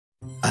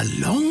A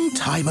long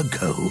time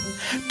ago,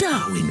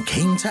 Darwin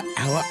came to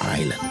our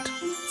island.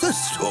 The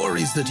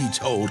stories that he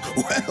told,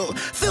 well,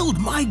 filled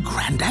my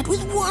granddad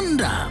with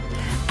wonder.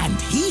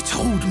 And he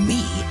told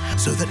me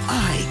so that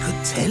I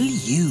could tell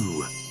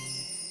you.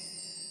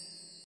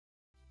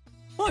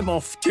 I'm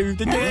off to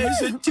the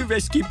desert to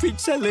rescue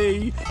Prince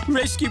Ellie.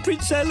 Rescue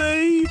Prince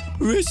Ellie!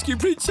 Rescue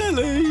Prince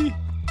Ellie!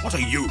 What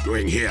are you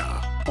doing here?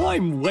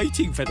 I'm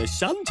waiting for the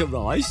sun to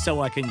rise so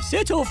I can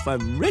set off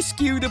and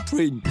rescue the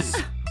prince.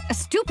 A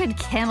stupid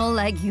camel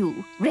like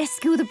you.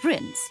 Rescue the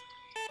prince.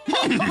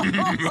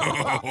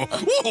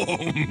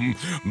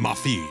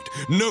 Muffied,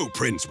 no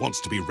prince wants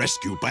to be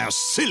rescued by a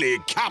silly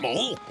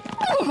camel.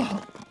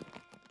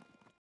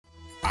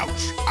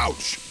 Ouch,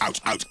 ouch,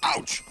 ouch, ouch,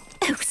 ouch.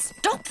 Oh,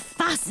 stop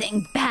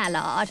fussing,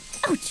 Ballard.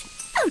 Ouch,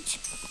 ouch,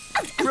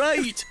 ouch.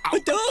 Great! A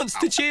dance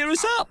to cheer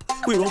us up.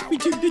 We're off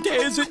into the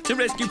desert to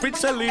rescue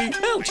Prince Ellie.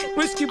 Ouch!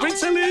 Rescue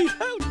Prince Ellie.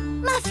 Ouch!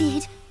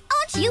 Muffied,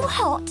 aren't you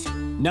hot?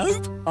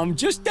 Nope, I'm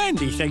just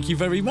dandy, thank you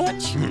very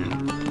much.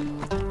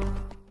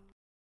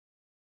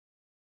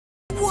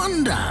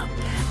 Wonder.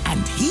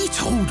 And he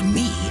told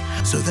me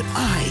so that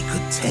I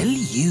could tell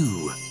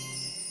you.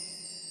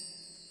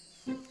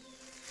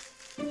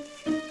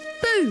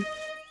 Boo!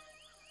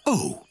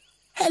 Oh,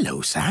 hello,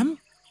 Sam.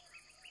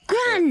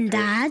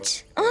 Grandad,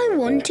 I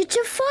wanted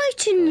to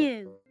frighten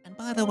you. And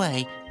by the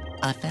way,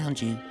 I found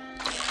you.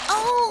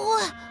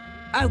 Oh!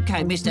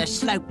 OK, Mr.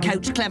 Slope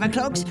Coach Clever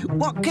Clogs,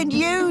 what can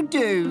you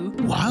do?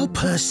 While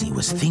Percy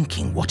was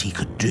thinking what he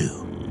could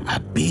do, a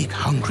big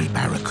hungry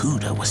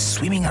barracuda was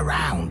swimming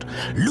around,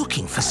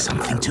 looking for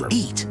something to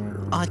eat.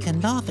 I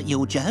can laugh at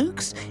your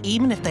jokes,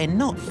 even if they're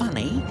not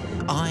funny.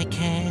 I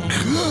can...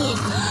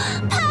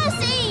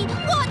 Percy,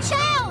 watch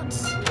out!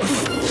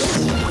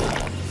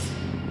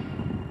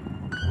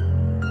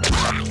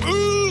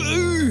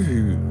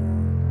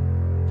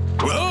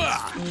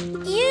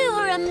 You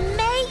are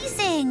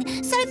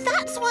amazing! So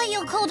that's why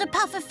you're called a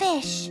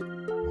pufferfish.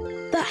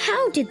 But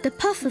how did the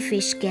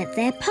pufferfish get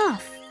their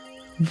puff?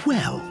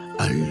 Well,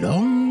 a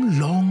long,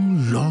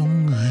 long,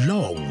 long,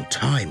 long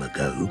time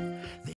ago,